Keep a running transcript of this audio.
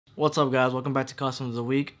What's up, guys? Welcome back to Customs of the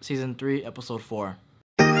Week, Season 3, Episode 4.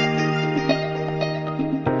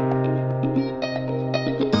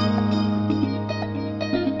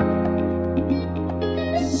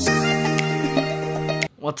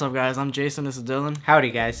 What's up, guys? I'm Jason. This is Dillon.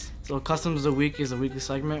 Howdy, guys. So Customs of the Week is a weekly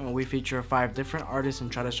segment where we feature 5 different artists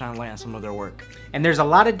and try to shine light on some of their work. And there's a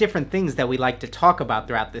lot of different things that we like to talk about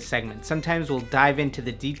throughout this segment. Sometimes we'll dive into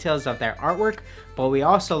the details of their artwork, but we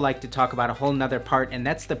also like to talk about a whole nother part, and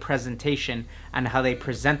that's the presentation on how they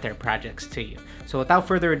present their projects to you. So without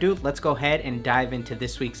further ado, let's go ahead and dive into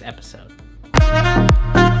this week's episode.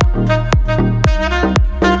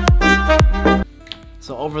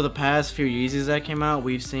 So over the past few Yeezys that came out,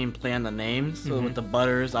 we've seen play on the names. So with the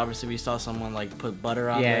butters, obviously we saw someone like put butter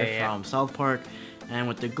on there from South Park. And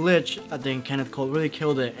with the glitch, I think Kenneth Cole really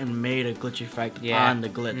killed it and made a glitch effect on the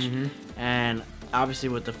glitch. And obviously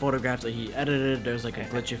with the photographs that he edited, there's like a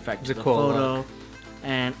glitch effect to the photo. Look.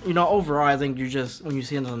 And you know, overall, I think you just, when you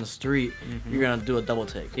see it on the street, you're gonna do a double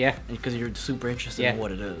take. Yeah. Because you're super interested in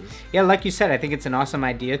what it is. Yeah, like you said, I think it's an awesome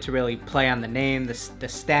idea to really play on the name, the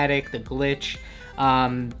static, the glitch.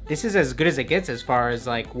 This is as good as it gets as far as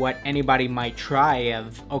like what anybody might try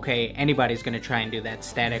of, okay, anybody's gonna try and do that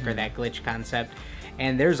static or that glitch concept.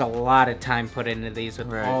 And there's a lot of time put into these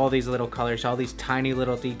with all these little colors, all these tiny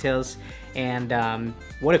little details. And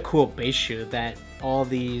what a cool base shoe that all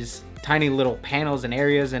these tiny little panels and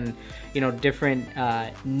areas and, you know, different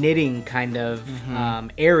knitting kind of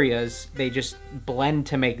areas, they just blend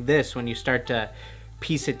to make this when you start to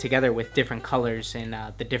piece it together with different colors in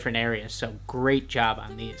the different areas. So great job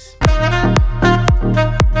on these.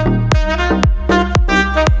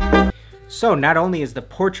 So not only is the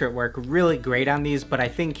portrait work really great on these, but I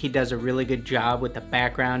think he does a really good job with the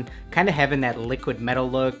background, kind of having that liquid metal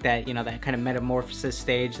look, that, you know, that kind of metamorphosis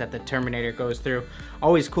stage that the Terminator goes through.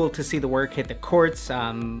 Always cool to see the work hit the courts,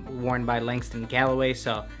 worn by Langston Galloway.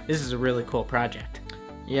 So this is a really cool project.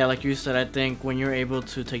 Yeah, like you said, I think when you're able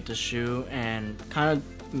to take the shoe and kind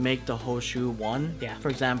of make the whole shoe one. Yeah. For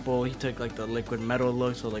example, he took like the liquid metal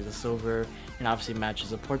look, so like the silver, and obviously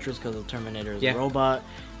matches the portraits because the Terminator is a robot.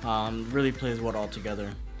 Really plays well all together.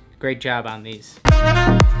 Great job on these.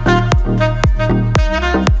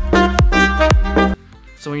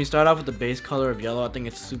 So when you start off with the base color of yellow, I think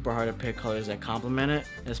it's super hard to pick colors that complement it,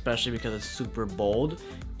 especially because it's super bold.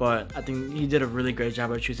 But I think he did a really great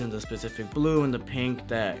job of choosing the specific blue and the pink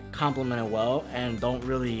that complement it well and don't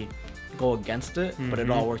really go against it, but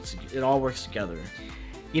it all works together.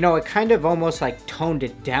 You know, it kind of almost like toned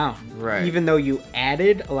it down. Right. Even though you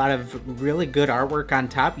added a lot of really good artwork on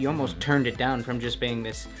top, you almost turned it down from just being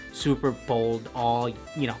this super bold, all,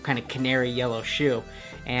 you know, kind of canary yellow shoe.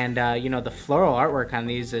 And, you know, the floral artwork on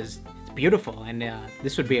these is beautiful. And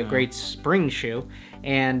this would be a great spring shoe.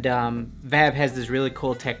 And Vab has this really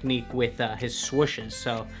cool technique with his swooshes.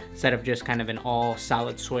 So instead of just kind of an all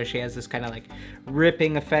solid swoosh, he has this kind of like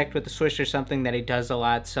ripping effect with the swoosh or something that he does a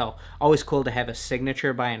lot. So always cool to have a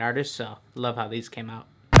signature by an artist. So love how these came out.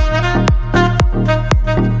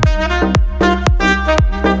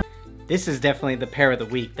 This is definitely the pair of the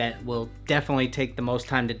week that will definitely take the most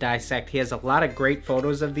time to dissect. He has a lot of great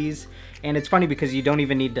photos of these, and it's funny because you don't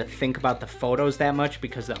even need to think about the photos that much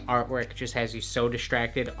because the artwork just has you so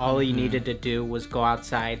distracted. All you needed to do was go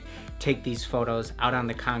outside, take these photos out on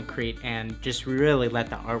the concrete, and just really let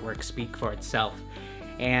the artwork speak for itself.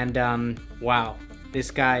 And wow,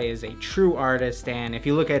 this guy is a true artist, and if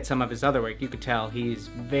you look at some of his other work, you could tell he's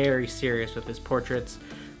very serious with his portraits.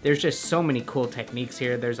 There's just so many cool techniques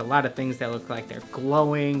here. There's a lot of things that look like they're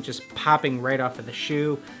glowing, just popping right off of the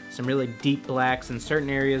shoe. Some really deep blacks in certain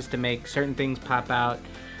areas to make certain things pop out.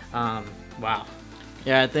 Wow.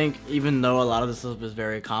 Yeah, I think even though a lot of this stuff is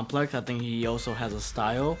very complex, I think he also has a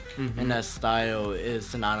style, and that style is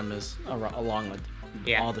synonymous along with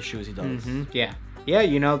all the shoes he does. Yeah,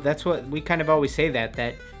 you know, that's what we kind of always say,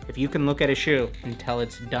 that if you can look at a shoe and tell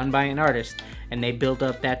it's done by an artist and they build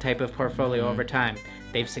up that type of portfolio over time,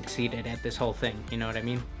 they've succeeded at this whole thing. You know what I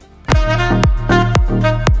mean?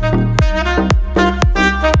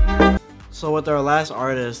 So with our last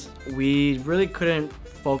artist, we really couldn't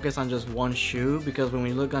focus on just one shoe because when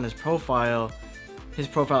we look on his profile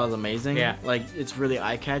is amazing. Yeah. Like, it's really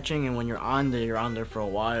eye-catching, and when you're on there for a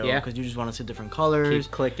while. Yeah. Because you just want to see different colors.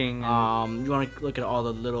 Keep clicking. You want to look at all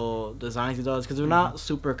the little designs he does because they're not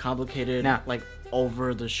super complicated. Like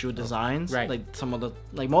over the shoe designs. Right. Like some of the,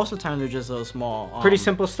 like most of the time they're just so small. Pretty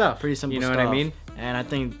simple stuff. Pretty simple stuff. You know what I mean? And I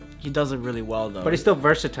think he does it really well though. But he's still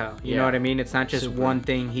versatile. You know what I mean? It's not just Super. one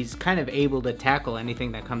thing. He's kind of able to tackle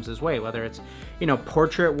anything that comes his way, whether it's, you know,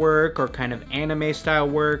 portrait work or kind of anime style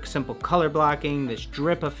work, simple color blocking, this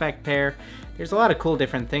drip effect pair. There's a lot of cool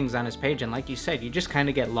different things on his page, and like you said, you just kind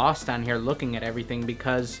of get lost on here looking at everything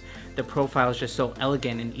because the profile is just so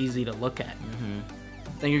elegant and easy to look at.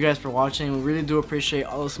 Thank you guys for watching. We really do appreciate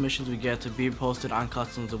all the submissions we get to be posted on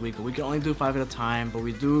Customs a Week. We can only do 5 at a time, but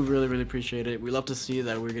we do really appreciate it. We love to see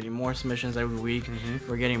that we're getting more submissions every week.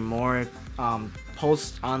 We're getting more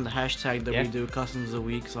posts on the hashtag that we do Customs a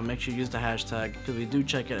Week, so make sure you use the hashtag because we do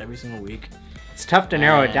check it every single week. It's tough to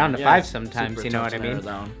narrow it down to 5 sometimes, you know what I mean?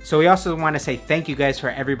 So we also want to say thank you guys for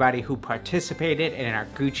everybody who participated in our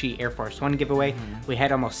Gucci Air Force One giveaway. We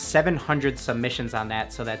had almost 700 submissions on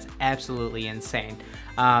that, so that's absolutely insane.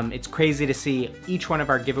 It's crazy to see each one of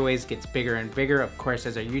our giveaways gets bigger and bigger, of course,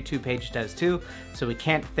 as our YouTube page does too, so we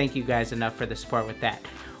can't thank you guys enough for the support with that.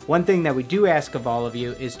 One thing that we do ask of all of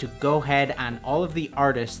you is to go ahead on all of the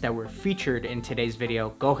artists that were featured in today's video.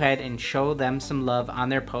 Go ahead and show them some love on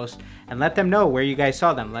their post and let them know where you guys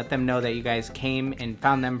saw them. Let them know that you guys came and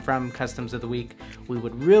found them from Customs of the Week. We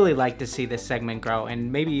would really like to see this segment grow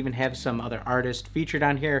and maybe even have some other artists featured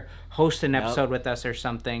on here, host an episode with us or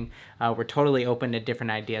something. We're totally open to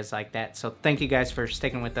different ideas like that. So thank you guys for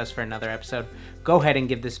sticking with us for another episode. Go ahead and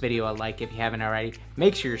give this video a like if you haven't already.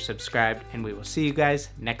 Make sure you're subscribed, and we will see you guys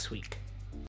next week.